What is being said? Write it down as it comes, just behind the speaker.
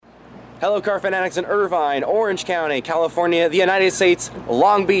Hello, car fanatics in Irvine, Orange County, California, the United States,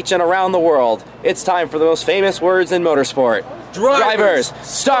 Long Beach, and around the world. It's time for the most famous words in motorsport. Drivers,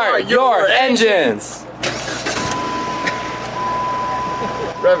 start your engines!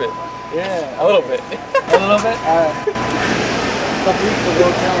 Rev it. Yeah, a little bit. A little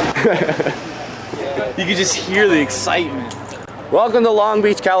bit? You can just hear the excitement. Welcome to Long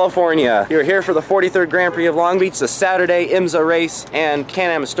Beach, California. You're here for the 43rd Grand Prix of Long Beach, the Saturday IMSA race and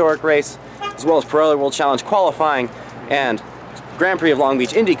Can-Am Historic race, as well as Pirelli World Challenge qualifying and Grand Prix of Long Beach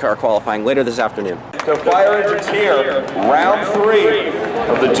IndyCar qualifying later this afternoon. To fire engines here, round 3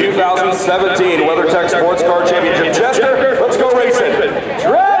 of the 2017 WeatherTech SportsCar Championship. Chester, let's go racing.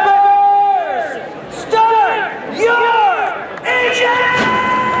 Drivers, start your engine!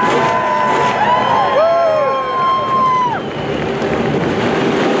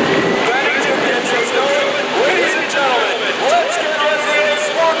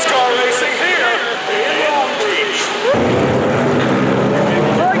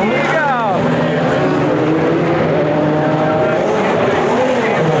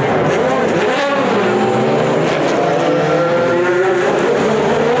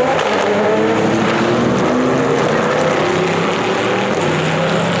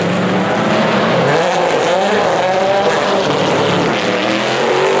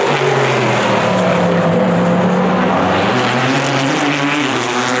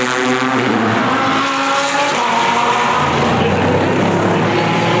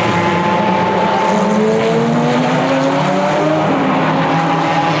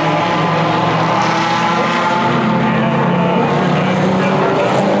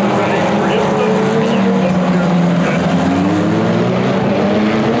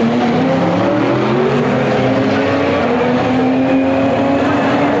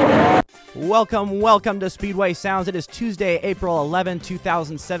 Welcome to Speedway Sounds. It is Tuesday, April 11,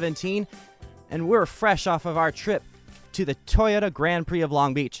 2017, and we're fresh off of our trip to the Toyota Grand Prix of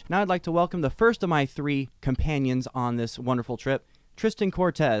Long Beach. Now I'd like to welcome the first of my 3 companions on this wonderful trip, Tristan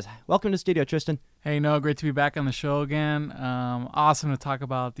Cortez. Welcome to studio, Tristan. Hey, Noah, great to be back on the show again. Awesome to talk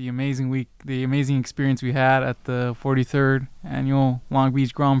about the amazing week, the amazing experience we had at the 43rd Annual Long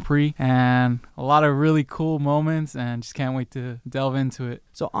Beach Grand Prix, and a lot of really cool moments, and just can't wait to delve into it.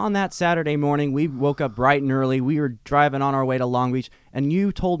 So on that Saturday morning, we woke up bright and early. We were driving on our way to Long Beach, and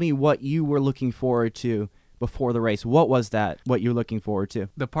you told me what you were looking forward to before the race. What was that, what you're looking forward to?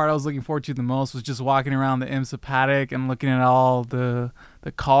 The part I was looking forward to the most was just walking around the IMSA paddock and looking at all the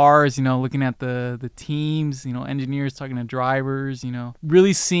cars, looking at the teams, engineers talking to drivers,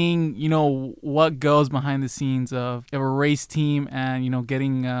 really seeing, what goes behind the scenes of a race team and,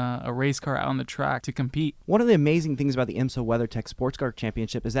 getting a race car out on the track to compete. One of the amazing things about the IMSA WeatherTech SportsCar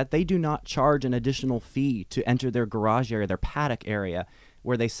Championship is that they do not charge an additional fee to enter their garage area, their paddock area,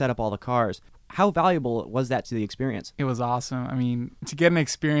 where they set up all the cars. How valuable was that to the experience? It was awesome. I mean, to get an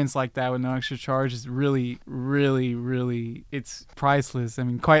experience like that with no extra charge is really, really, really, it's priceless. I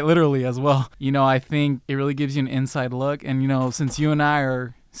mean, quite literally as well. I think it really gives you an inside look. And, since you and I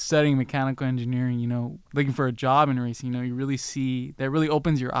are studying mechanical engineering, looking for a job in racing, you really see, that really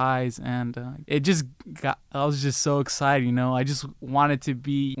opens your eyes. And I was just so excited, I just wanted to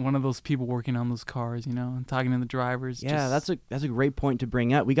be one of those people working on those cars, and talking to the drivers. Yeah, that's a great point to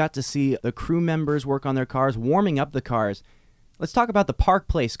bring up. We got to see the crew members work on their cars, warming up the cars. Let's talk about the Park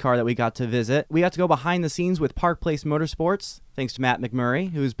Place car that we got to visit. We got to go behind the scenes with Park Place Motorsports, thanks to Matt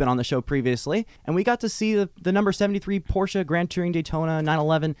McMurray, who's been on the show previously. And we got to see the number 73 Porsche Grand Touring Daytona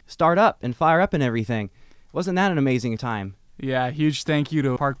 911 start up and fire up and everything. Wasn't that an amazing time? Yeah, huge thank you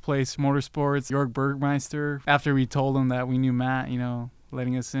to Park Place Motorsports, York Bergmeister, after we told him that we knew Matt,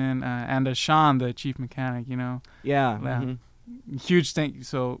 letting us in, and to Sean, the chief mechanic, Yeah. Mm-hmm. Huge thank you.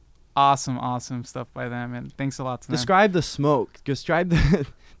 So awesome stuff by them, and thanks a lot to them. Describe the smoke. Describe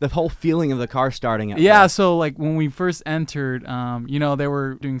the whole feeling of the car starting up. Yeah, so like when we first entered, they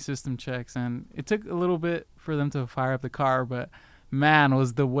were doing system checks, and it took a little bit for them to fire up the car, but man,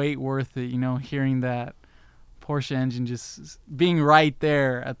 was the wait worth it, hearing that Porsche engine just being right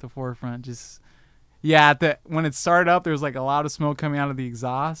there at the forefront. When it started up, there was like a lot of smoke coming out of the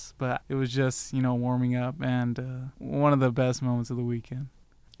exhaust, but it was just, warming up, and one of the best moments of the weekend.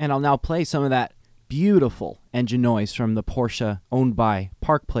 And I'll now play some of that beautiful engine noise from the Porsche owned by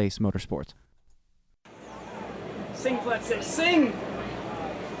Park Place Motorsports. Sing, Flex, sing!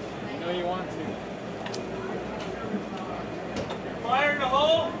 I know you want to. Fire in the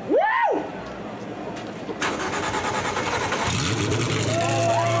hole! Woo!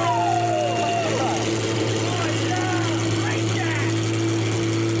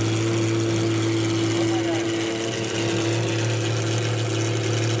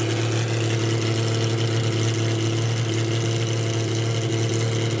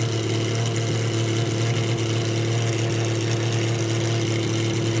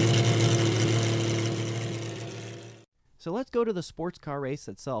 So let's go to the sports car race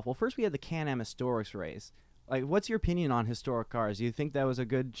itself. Well, first we had the Can-Am Historics race. Like, what's your opinion on historic cars? Do you think that was a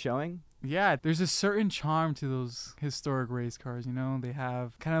good showing? Yeah, there's a certain charm to those historic race cars, They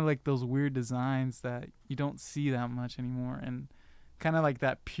have kind of like those weird designs that you don't see that much anymore, and kind of like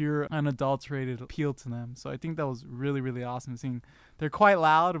that pure, unadulterated appeal to them. So I think that was really, really awesome seeing. They're quite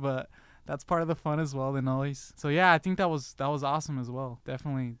loud, but that's part of the fun as well, the noise. So yeah, I think that was awesome as well.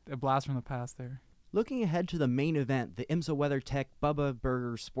 Definitely a blast from the past there. Looking ahead to the main event, the IMSA WeatherTech Bubba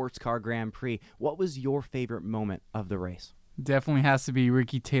Burger Sports Car Grand Prix, what was your favorite moment of the race? Definitely has to be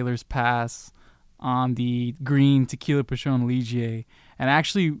Ricky Taylor's pass on the green Tequila Patrón Ligier. And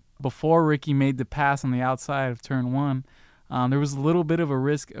actually, before Ricky made the pass on the outside of turn 1, there was a little bit of a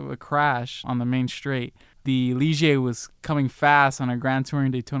risk of a crash on the main straight. The Ligier was coming fast on a Grand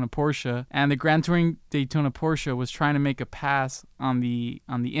Touring Daytona Porsche, and the Grand Touring Daytona Porsche was trying to make a pass on the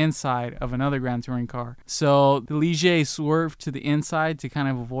inside of another Grand Touring car. So the Ligier swerved to the inside to kind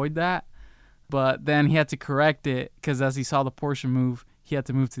of avoid that, but then he had to correct it because as he saw the Porsche move, he had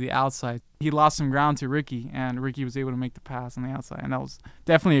to move to the outside. He lost some ground to Ricky, and Ricky was able to make the pass on the outside, and that was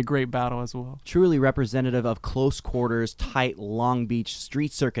definitely a great battle as well. Truly representative of close quarters, tight Long Beach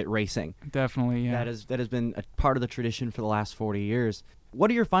street circuit racing. Definitely, yeah. That has been a part of the tradition for the last 40 years.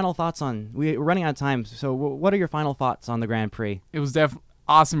 What are your final thoughts on? We're running out of time, so what are your final thoughts on the Grand Prix? It was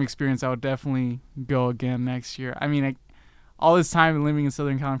awesome experience. I would definitely go again next year. I mean, all this time living in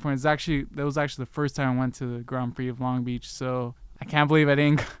Southern California, that was actually the first time I went to the Grand Prix of Long Beach, so I can't believe I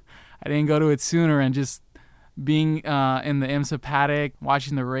didn't go to it sooner, and just being in the IMSA paddock,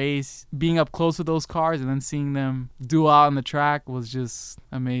 watching the race, being up close with those cars, and then seeing them duel out on the track was just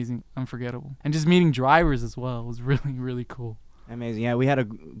amazing, unforgettable. And just meeting drivers as well was really, really cool. Amazing. Yeah, we had a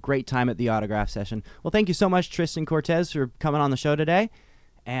great time at the autograph session. Well, thank you so much, Tristan Cortez, for coming on the show today.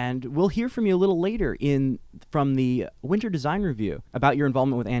 And we'll hear from you a little later from the Winter Design Review about your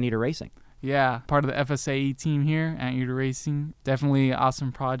involvement with Anteater Racing. Yeah, part of the FSAE team here, Anteater Racing. Definitely an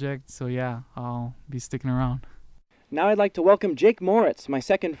awesome project. So yeah, I'll be sticking around. Now I'd like to welcome Jake Moritz, my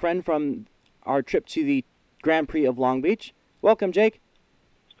second friend from our trip to the Grand Prix of Long Beach. Welcome, Jake.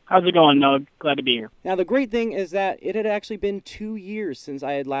 How's it going, Noah? Glad to be here. Now, the great thing is that it had actually been 2 years since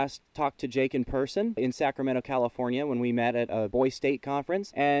I had last talked to Jake in person in Sacramento, California, when we met at a Boy State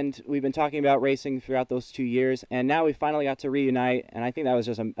conference. And we've been talking about racing throughout those 2 years. And now we finally got to reunite. And I think that was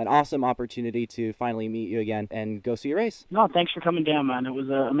just an awesome opportunity to finally meet you again and go see a race. No, thanks for coming down, man. It was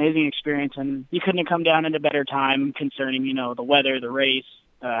an amazing experience. And you couldn't have come down at a better time concerning, the weather, the race,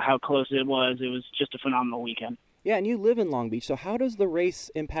 how close it was. It was just a phenomenal weekend. Yeah, and you live in Long Beach, so how does the race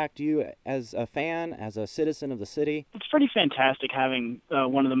impact you as a fan, as a citizen of the city? It's pretty fantastic having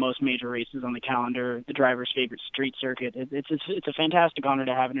one of the most major races on the calendar, the driver's favorite street circuit. It's a fantastic honor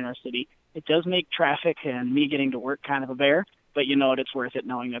to have it in our city. It does make traffic and me getting to work kind of a bear, but you know what, it's worth it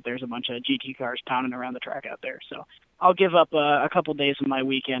knowing that there's a bunch of GT cars pounding around the track out there. So I'll give up a couple days of my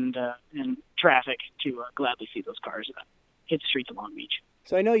weekend in traffic to gladly see those cars hit the streets of Long Beach.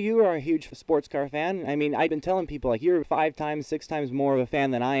 So I know you are a huge sports car fan. I mean, I've been telling people, you're 5 times, 6 times more of a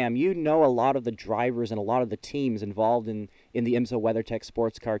fan than I am. You know a lot of the drivers and a lot of the teams involved in the IMSA WeatherTech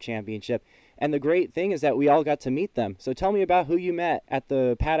SportsCar Championship. And the great thing is that we all got to meet them. So tell me about who you met at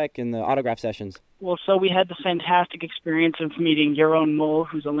the paddock and the autograph sessions. Well, so we had the fantastic experience of meeting Jeroen Mol,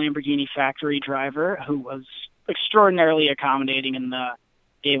 who's a Lamborghini factory driver, who was extraordinarily accommodating and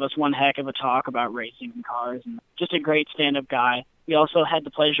gave us one heck of a talk about racing and cars, and just a great stand-up guy. We also had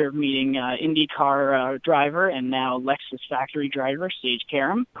the pleasure of meeting IndyCar driver and now Lexus factory driver, Sage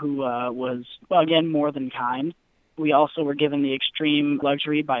Karam, who was, again, more than kind. We also were given the extreme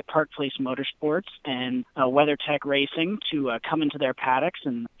luxury by Park Place Motorsports and WeatherTech Racing to come into their paddocks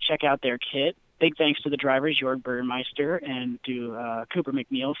and check out their kit. Big thanks to the drivers, Jörg Burmeister, and to Cooper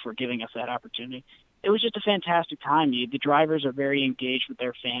McNeil for giving us that opportunity. It was just a fantastic time. The drivers are very engaged with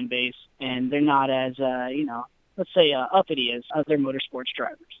their fan base, and they're not as, let's say, uppity as other motorsports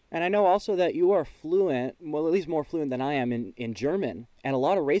drivers. And I know also that you are fluent, well, at least more fluent than I am in German. And a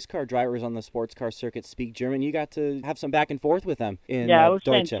lot of race car drivers on the sports car circuit speak German. You got to have some back and forth with them in Yeah, it was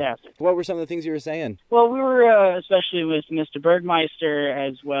Deutsche. fantastic. What were some of the things you were saying? Well, we were especially with Mr. Bergmeister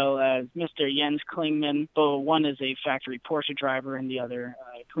as well as Mr. Jens Klingman. But one is a factory Porsche driver and the other,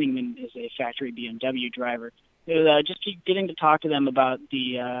 Klingman, is a factory BMW driver. It was just getting to talk to them about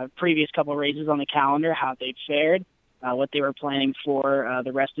the previous couple of races on the calendar, how they'd fared, what they were planning for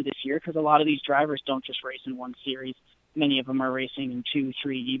the rest of this year, because a lot of these drivers don't just race in one series. many of them are racing in 2,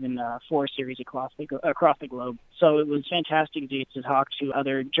 3, even 4 series across the globe. So it was fantastic to get to talk to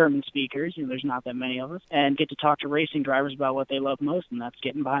other German speakers. There's not that many of us, and get to talk to racing drivers about what they love most, and that's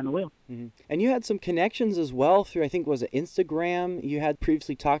getting behind the wheel. Mm-hmm. And you had some connections as well through, I think, was it Instagram? You had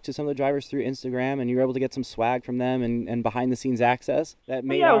previously talked to some of the drivers through Instagram, and you were able to get some swag from them and behind-the-scenes access. That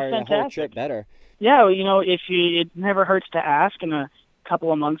made our whole trip better. Yeah, it never hurts to ask, and a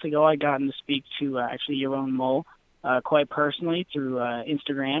couple of months ago I got to speak to actually Jeroen Mol quite personally through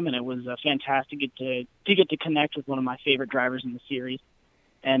Instagram, and it was fantastic to get to connect with one of my favorite drivers in the series.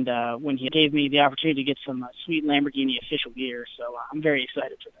 And when he gave me the opportunity to get some sweet Lamborghini official gear, so I'm very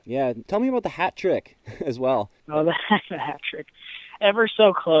excited for that. Yeah, tell me about the hat trick as well. Oh, the hat trick. Ever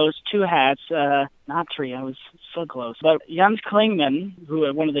so close, 2 hats, not 3, I was so close. But Jens Klingman,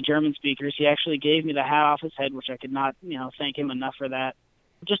 who one of the German speakers, he actually gave me the hat off his head, which I could not, thank him enough for that.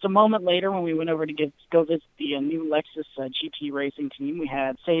 Just a moment later, when we went over to go visit the new Lexus GT racing team, we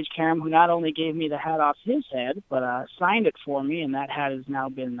had Sage Karam, who not only gave me the hat off his head, but signed it for me, and that hat has now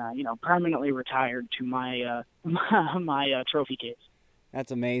been, permanently retired to my my trophy case.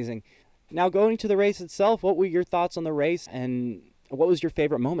 That's amazing. Now, going to the race itself, what were your thoughts on the race, and what was your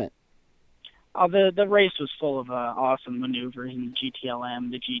favorite moment? The race was full of awesome maneuvers in the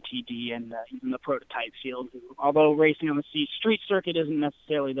GTLM, the GTD, and even the prototype field. Although racing on the street circuit isn't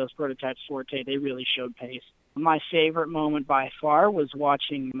necessarily those prototypes' forte, they really showed pace. My favorite moment by far was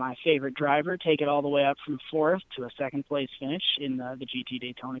watching my favorite driver take it all the way up from 4th to a 2nd-place finish in the GT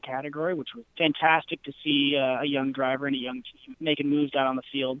Daytona category, which was fantastic to see a young driver and a young team making moves out on the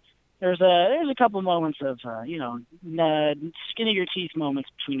field. There's a couple moments of skin of your teeth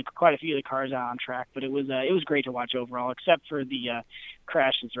moments between quite a few of the cars out on track, but it was great to watch overall, except for the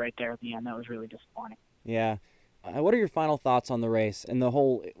crashes right there at the end. That was really disappointing. Yeah. What are your final thoughts on the race and the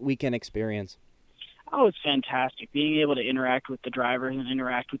whole weekend experience? Oh, it's fantastic. Being able to interact with the drivers and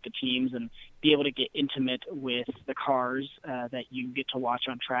interact with the teams and be able to get intimate with the cars that you get to watch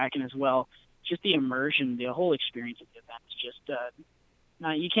on track, and as well, just the immersion, the whole experience of the event is just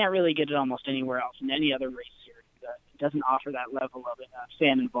you can't really get it almost anywhere else in any other race series. It doesn't offer that level of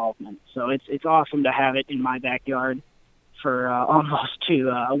fan involvement. So it's awesome to have it in my backyard for almost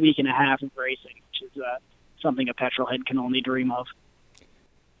a week and a half of racing, which is something a petrolhead can only dream of.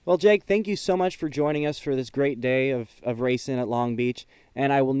 Well, Jake, thank you so much for joining us for this great day of racing at Long Beach.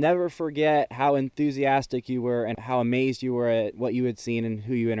 And I will never forget how enthusiastic you were and how amazed you were at what you had seen and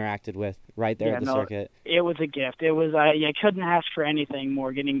who you interacted with right there at the circuit. It was a gift. It was I couldn't ask for anything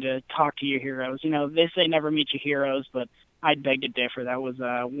more, getting to talk to your heroes. They say never meet your heroes, but I'd beg to differ. That was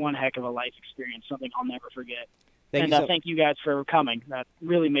one heck of a life experience, something I'll never forget. Thank you guys for coming. That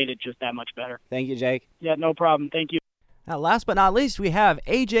really made it just that much better. Thank you, Jake. Yeah, no problem. Thank you. Now, last but not least, we have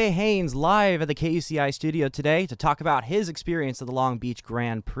AJ Haines live at the KUCI studio today to talk about his experience at the Long Beach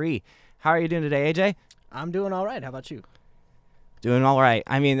Grand Prix. How are you doing today, AJ? I'm doing all right. How about you? Doing all right.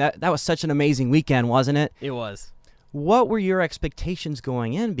 I mean, that was such an amazing weekend, wasn't it? It was. What were your expectations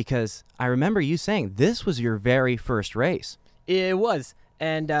going in? Because I remember you saying this was your very first race. It was.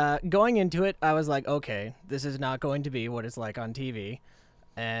 And going into it, I was like, okay, this is not going to be what it's like on TV.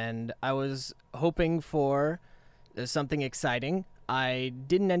 And I was hoping for something exciting. I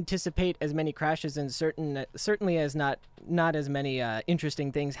didn't anticipate as many crashes and certainly as not as many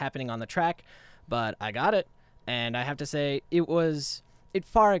interesting things happening on the track, but I got it, and I have to say it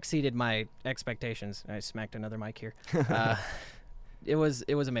far exceeded my expectations. I smacked another mic here. It was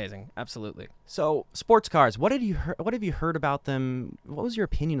amazing, absolutely. So, sports cars, what have you heard about them? What was your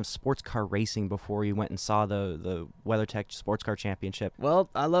opinion of sports car racing before you went and saw the WeatherTech SportsCar Championship? Well,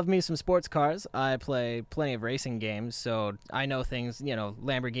 I love me some sports cars. I play plenty of racing games, so I know things,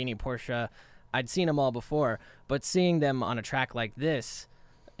 Lamborghini, Porsche. I'd seen them all before, but seeing them on a track like this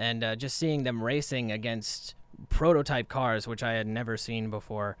and just seeing them racing against prototype cars, which I had never seen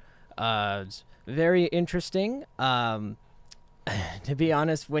before, very interesting. To be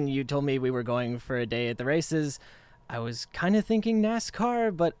honest, when you told me we were going for a day at the races, I was kind of thinking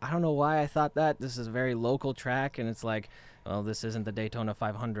NASCAR, but I don't know why I thought that. This is a very local track, and it's like, well, this isn't the Daytona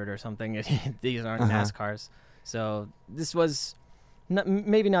 500 or something. These aren't NASCARs. So this was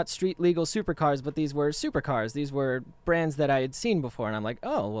maybe not street legal supercars, but these were supercars. These were brands that I had seen before, and I'm like,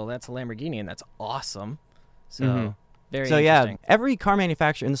 oh, well, that's a Lamborghini, and that's awesome. So... Very interesting. Every car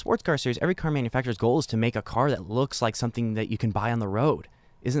manufacturer in the sports car series, every car manufacturer's goal is to make a car that looks like something that you can buy on the road.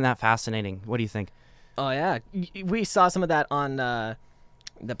 Isn't that fascinating? What do you think? Oh, yeah. We saw some of that on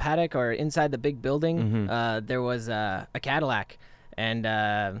the paddock or inside the big building. Mm-hmm. There was a Cadillac, and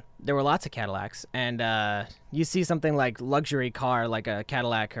there were lots of Cadillacs. And you see something like luxury car, like a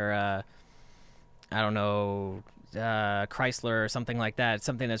Cadillac or I don't know, Chrysler or something like that,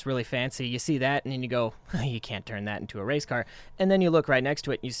 something that's really fancy. You see that, and then you go, you can't turn that into a race car. And then you look right next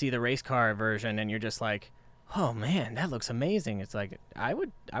to it, and you see the race car version, and you're just like, oh man, that looks amazing. It's like, I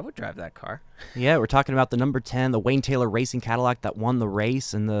would drive that car. Yeah, we're talking about the number 10, the Wayne Taylor Racing Cadillac that won the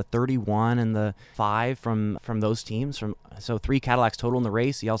race, and the 31 and the 5 from those teams. So 3 Cadillacs total in the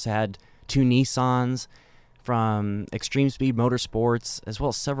race. You also had 2 Nissans from Extreme Speed Motorsports, as well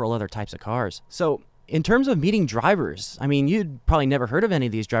as several other types of cars. So in terms of meeting drivers, I mean, you'd probably never heard of any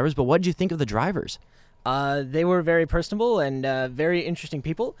of these drivers, but what did you think of the drivers? They were very personable and very interesting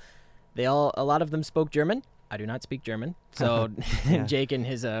people. A lot of them spoke German. I do not speak German, so Yeah. Jake and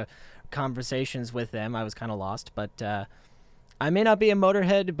his conversations with them, I was kind of lost. But I may not be a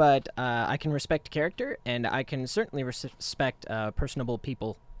motorhead, but I can respect character, and I can certainly respect personable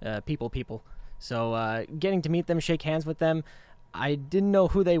people. So getting to meet them, shake hands with them, I didn't know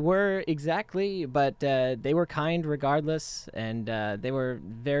who they were exactly, but they were kind regardless, and they were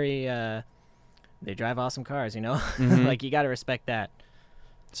very. They drive awesome cars, you know. Mm-hmm. Like, you got to respect that.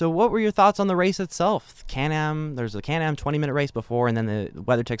 So what were your thoughts on the race itself? There's a Can-Am 20-minute race before, and then the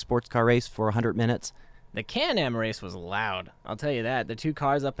WeatherTech SportsCar race for 100 minutes. The Can-Am race was loud. I'll tell you that. The 2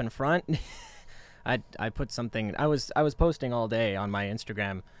 cars up in front. I put something. I was posting all day on my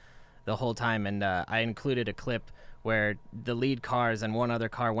Instagram the whole time, and I included a clip where the lead cars and one other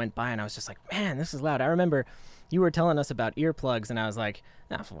car went by, and I was just like, man, this is loud. I remember you were telling us about earplugs, and I was like,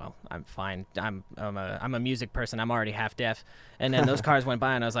 well, I'm fine. I'm a music person. I'm already half deaf. And then those cars went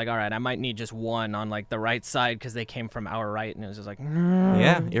by, and I was like, all right, I might need just one on like the right side because they came from our right, and it was just like,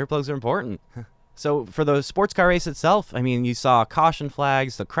 Yeah, earplugs are important. So for the sports car race itself, I mean, you saw caution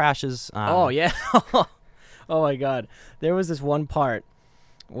flags, the crashes. Oh yeah. Oh my God. There was this one part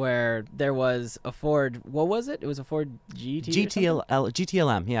where there was a Ford. What was it? It was a Ford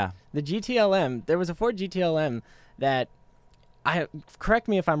GTLM. Yeah. The GTLM. There was a Ford GTLM that. Correct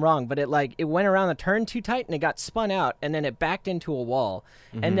me if I'm wrong, but it went around the turn too tight and it got spun out, and then it backed into a wall.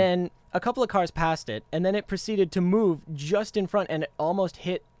 Mm-hmm. And then a couple of cars passed it, and then it proceeded to move just in front, and it almost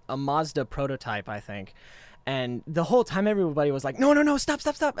hit a Mazda prototype, I think. And the whole time everybody was like, no, stop.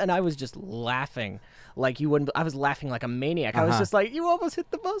 And I was just laughing like you wouldn't. I was laughing like a maniac. I was just like, you almost hit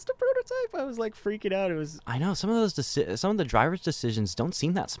the Mazda prototype. I was like freaking out. I know some of the drivers' decisions don't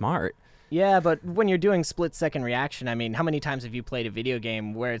seem that smart. Yeah, but when you're doing split-second reaction, I mean, how many times have you played a video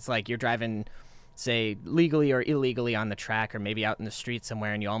game where it's like you're driving, say, legally or illegally on the track or maybe out in the street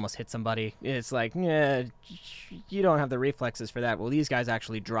somewhere and you almost hit somebody? It's like, yeah, you don't have the reflexes for that. Well, these guys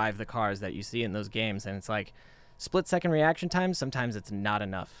actually drive the cars that you see in those games, and it's like split-second reaction time, sometimes it's not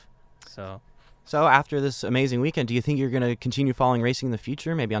enough. So after this amazing weekend, do you think you're going to continue following racing in the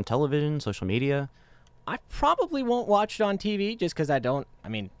future, maybe on television, social media? I probably won't watch it on TV just because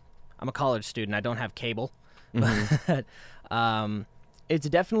I'm a college student. I don't have cable. Mm-hmm. But it's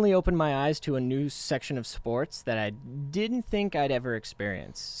definitely opened my eyes to a new section of sports that I didn't think I'd ever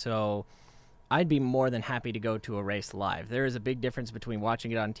experience. So I'd be more than happy to go to a race live. There is a big difference between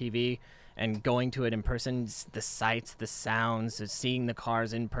watching it on TV and going to it in person. The sights, the sounds, seeing the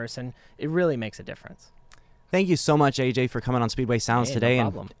cars in person, it really makes a difference. Thank you so much, AJ, for coming on Speedway Sounds today no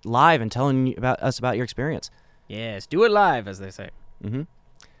and problem. live and telling us about your experience. Yes, do it live, as they say. Mm-hmm.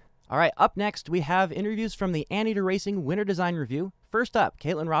 All right, up next, we have interviews from the Anteater Racing Winter Design Review. First up,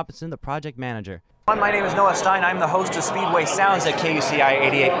 Kaitlin Robinson, the project manager. My name is Noah Stein. I'm the host of Speedway Sounds at KUCI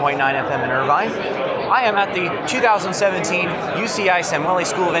 88.9 FM in Irvine. I am at the 2017 UCI Samueli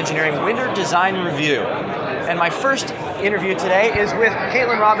School of Engineering Winter Design Review. And my first interview today is with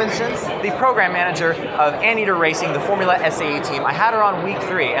Kaitlin Robinson, the program manager of Anteater Racing, the Formula SAE team. I had her on week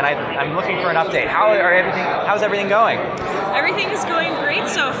 3, and I'm looking for an update. How's everything going? Everything is going great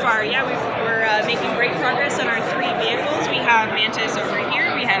so far. Yeah, we're making great progress on our 3 vehicles. We have Mantis over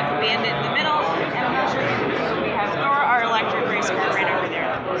here, we have Bandit in the middle, and I'm not sure if you can see, we have Thor, our electric race car, right over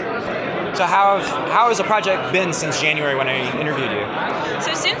there. So how has the project been since January when I interviewed you?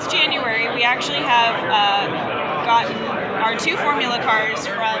 So since January, we actually have gotten our 2 Formula cars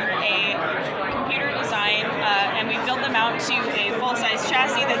from a computer design, and we built them out to a full-size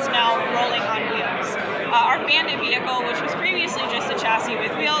chassis that's now rolling on wheels. Our Bandit vehicle, which was previously just a chassis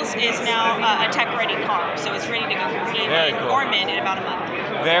with wheels, is now a tech-ready car, so it's ready to go compete in Gorman in about a month.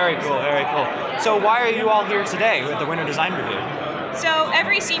 Very cool, very cool. So why are you all here today with the Winter Design Review? So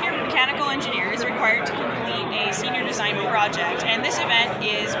every senior mechanical engineer is required to complete a senior design project, and this event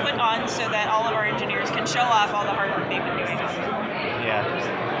is put on so that all of our engineers can show off all the hard work they've been doing.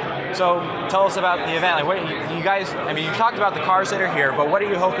 Yeah. So tell us about the event. Like, what you guys? I mean, you talked about the cars that are here, but what are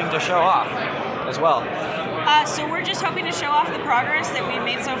you hoping to show off as well? So we're just hoping to show off the progress that we've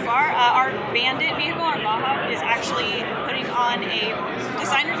made so far. Our Bandit vehicle, our Baja, is actually putting on a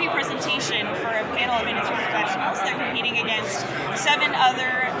design review presentation for a panel of industry professionals. They're competing against 7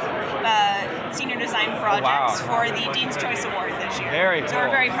 other senior design projects for the Dean's Choice Award this year. Very cool. So we're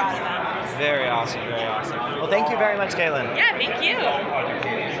very proud of them. Very awesome, very awesome. Well, thank you very much, Kaitlin. Yeah, thank you.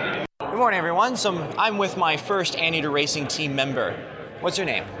 Good morning, everyone. So I'm with my first Anteater Racing team member. What's your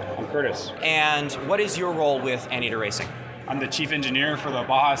name? I'm Kurtis. And what is your role with Anteater Racing? I'm the chief engineer for the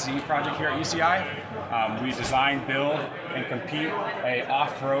Baja SAE project here at UCI. We design, build, and compete a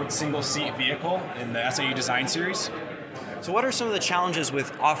off-road single-seat vehicle in the SAE Design Series. So what are some of the challenges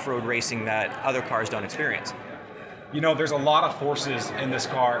with off-road racing that other cars don't experience? You know, there's a lot of forces in this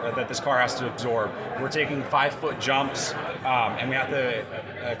car that this car has to absorb. We're taking 5-foot jumps, and we have to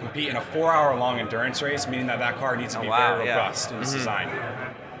compete in a 4-hour-long endurance race, meaning that car needs to be very robust in its design.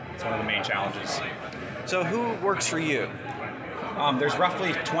 It's one of the main challenges. So who works for you? There's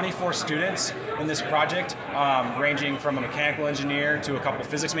roughly 24 students in this project, ranging from a mechanical engineer to a couple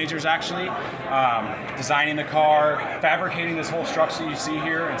physics majors, actually, designing the car, fabricating this whole structure you see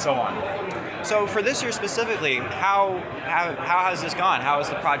here, and so on. So for this year specifically, how has this gone? How has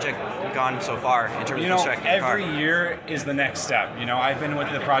the project gone so far in terms of constructing the car? Every year is the next step. You know, I've been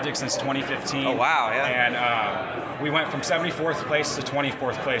with the project since 2015. Oh wow, yeah. And we went from 74th place to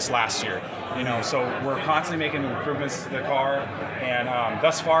 24th place last year. You know, so we're constantly making improvements to the car. And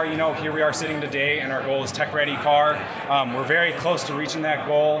thus far, you know, here we are sitting today, and our goal is tech-ready car. We're very close to reaching that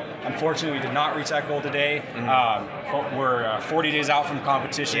goal. Unfortunately, we did not reach that goal today. But we're 40 days out from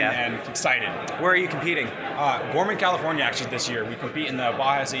competition and excited. Where are you competing? Gorman, California, actually, this year. We compete in the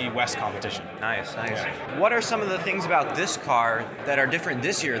Baja SAE West competition. Nice, nice. Yeah. What are some of the things about this car that are different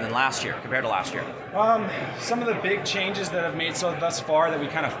this year than last year, compared to last year? Some of the big changes that have made thus far that we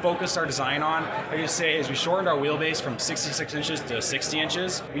kind of focused our design on, I just say, is we shortened our wheelbase from 66 inches to 60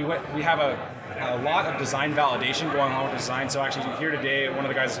 inches. We have a lot of design validation going on with design. So actually here today, one of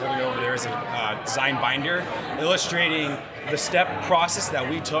the guys holding over there is a design binder illustrating the step process that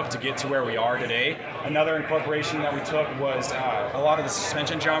we took to get to where we are today. Another incorporation that we took was a lot of the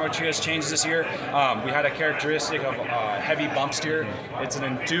suspension geometry has changed this year. We had a characteristic of heavy bump steer. It's an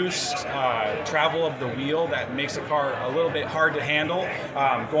induced travel of the wheel that makes the car a little bit hard to handle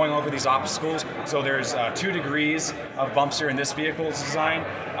going over these obstacles. So there's 2 degrees of bump steer in this vehicle's design.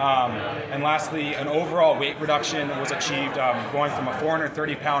 And lastly, an overall weight reduction was achieved going from a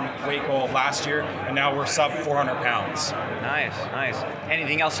 430-pound weight goal last year, and now we're sub 400 pounds. Nice, nice.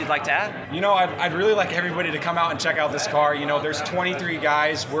 Anything else you'd like to add? You know, I'd really like everybody to come out and check out this car. You know, there's 23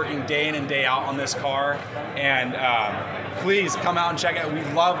 guys working day in and day out on this car, and please come out and check it. We'd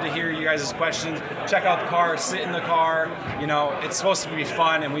love to hear you guys' questions. Check out the car, sit in the car. You know, it's supposed to be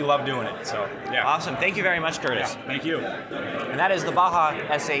fun, and we love doing it. So, yeah. Awesome. Thank you very much, Kurtis. Yeah, thank you. And that is the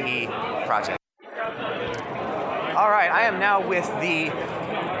Baja SAE project. All right, I am now with the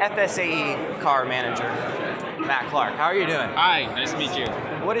FSAE car manager, Matt Clark. How are you doing? Hi, nice to meet you.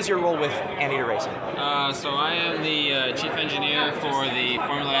 What is your role with Anteater Racing? So I am the chief engineer for the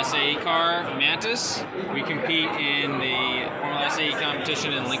Formula SAE car, Mantis. We compete in the Formula SAE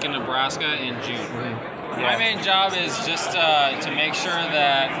competition in Lincoln, Nebraska in June. My main job is just to make sure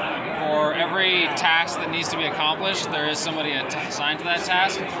that for every task that needs to be accomplished, there is somebody assigned to that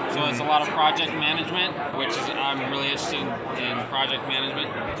task. So it's a lot of project management, which I'm really interested in project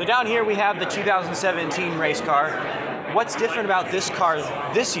management. So down here we have the 2017 race car. What's different about this car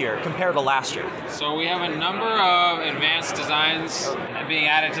this year compared to last year? So we have a number of advanced designs being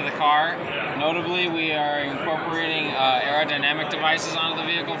added to the car. Notably, we are incorporating aerodynamic devices onto the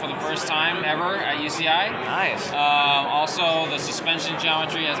vehicle for the first time ever at UCI. Nice. Also, the suspension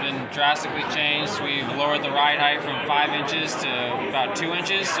geometry has been drastically changed. We've lowered the ride height from 5 inches to about 2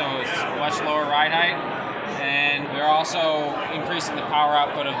 inches, so it's much lower ride height. And we're also increasing the power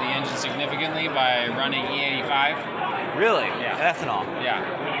output of the engine significantly by running E85. Really? Yeah. Ethanol?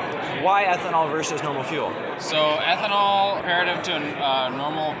 Yeah. Why ethanol versus normal fuel? So ethanol, comparative to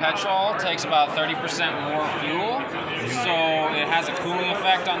normal petrol, takes about 30% more fuel. So it has a cooling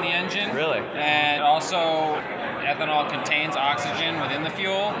effect on the engine. Really? And also, ethanol contains oxygen within the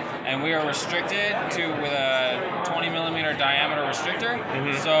fuel, and we are restricted with a 20 millimeter diameter restrictor.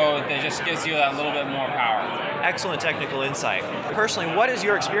 So it just gives you that little bit more power. Excellent technical insight. Personally, what has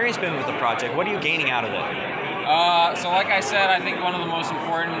your experience been with the project? What are you gaining out of it? So like I said, I think one of the most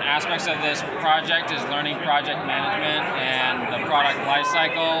important aspects of this project is learning project management and the product life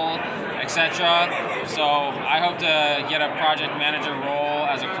cycle, etc. So I hope to get a project manager role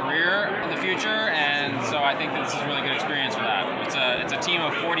as a career in the future, and so I think this is a really good experience for that. It's a team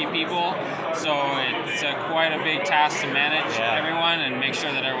of 40 people, so it's quite a big task to manage everyone and make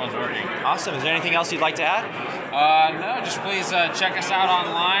sure that everyone's working. Awesome. Is there anything else you'd like to add? No, just please check us out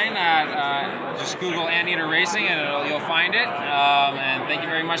online at just Google Anteater Racing and you'll find it. And thank you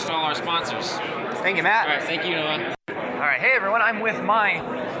very much to all our sponsors. Thank you, Matt. All right, thank you, Noah. All right, hey everyone, I'm with my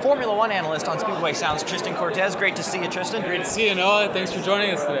Formula One analyst on Speedway Sounds, Tristan Cortez. Great to see you, Tristan. Great to see you, Noah. Thanks for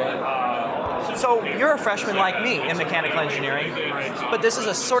joining us today. So you're a freshman like me in mechanical engineering, but this is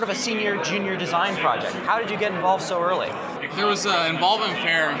a sort of a senior-junior design project. How did you get involved so early? There was an involvement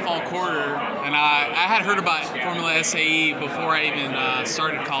fair in fall quarter, and I had heard about Formula SAE before I even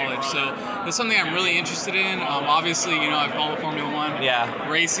started college, so it's something I'm really interested in. Obviously, I follow Formula One. Yeah.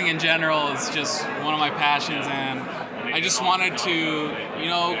 Racing in general is just one of my passions, and I just wanted to,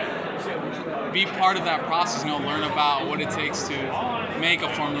 be part of that process, learn about what it takes to make a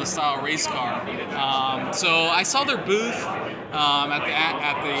Formula-style race car. So I saw their booth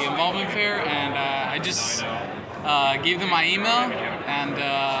at the involvement fair, and I just gave them my email, and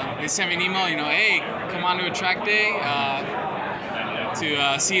they sent me an email, hey, come on to a track day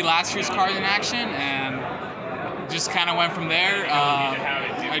to see last year's cars in action, and just kind of went from there.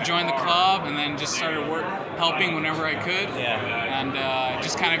 I joined the club and then just started helping whenever I could, and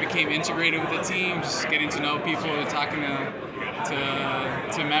just kind of became integrated with the team, just getting to know people, talking to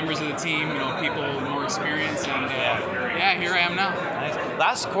members of the team, people with more experience, and here I am now. Nice.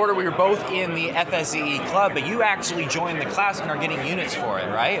 Last quarter we were both in the FSAE club, but you actually joined the class and are getting units for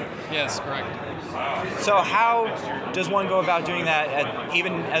it, right? Yes, correct. So how does one go about doing that,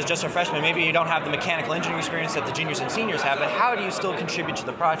 even as just a freshman? Maybe you don't have the mechanical engineering experience that the juniors and seniors have, but how do you still contribute to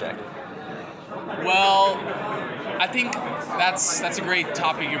the project? Well, I think that's a great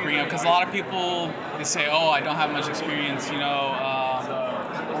topic you bring up, because a lot of people, they say, oh, I don't have much experience,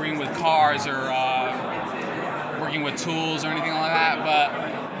 working with cars or working with tools or anything like that. But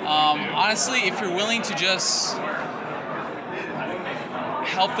honestly, if you're willing to just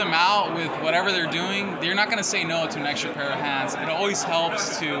help them out with whatever they're doing, they're not going to say no to an extra pair of hands. It always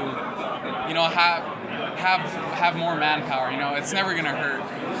helps to, have more manpower. It's never going to hurt.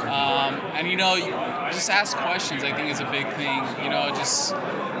 And just ask questions, I think, is a big thing. Just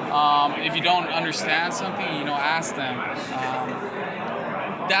if you don't understand something, ask them.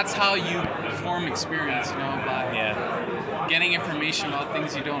 That's how you form experience, by getting information about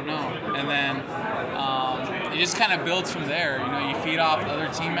things you don't know, and then it just kind of builds from there. You feed off other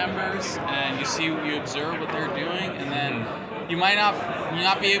team members, and you observe what they're doing, and then you might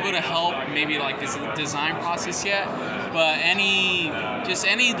not be able to help maybe like this design process yet, but any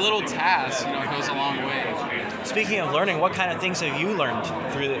little task goes a long way. Speaking of learning, what kind of things have you learned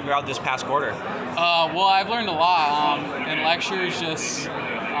throughout this past quarter? Well, I've learned a lot in lectures, just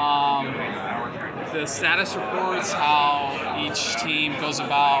the status reports, how each team goes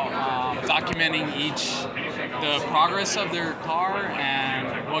about documenting the progress of their car and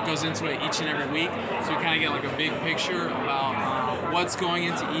what goes into it each and every week. So you kind of get like a big picture about what's going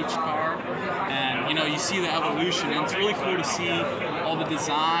into each car, and you see the evolution, and it's really cool to see all the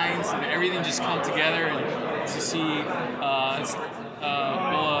designs and everything just come together, and to see an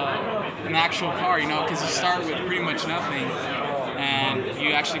actual car, because you start with pretty much nothing, and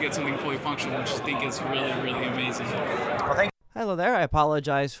you actually get something fully functional, which I think is really, really amazing. Well, thank you. Hello there. I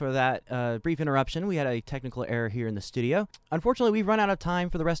apologize for that brief interruption. We had a technical error here in the studio. Unfortunately, we've run out of time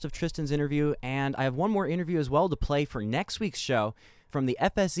for the rest of Tristan's interview, and I have one more interview as well to play for next week's show from the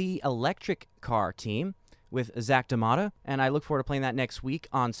FSE electric car team with Zach D'Amato, and I look forward to playing that next week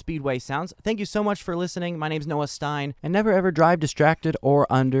on Speedway Sounds. Thank you so much for listening. My name's Noah Stein, and never ever drive distracted or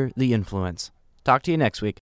under the influence. Talk to you next week.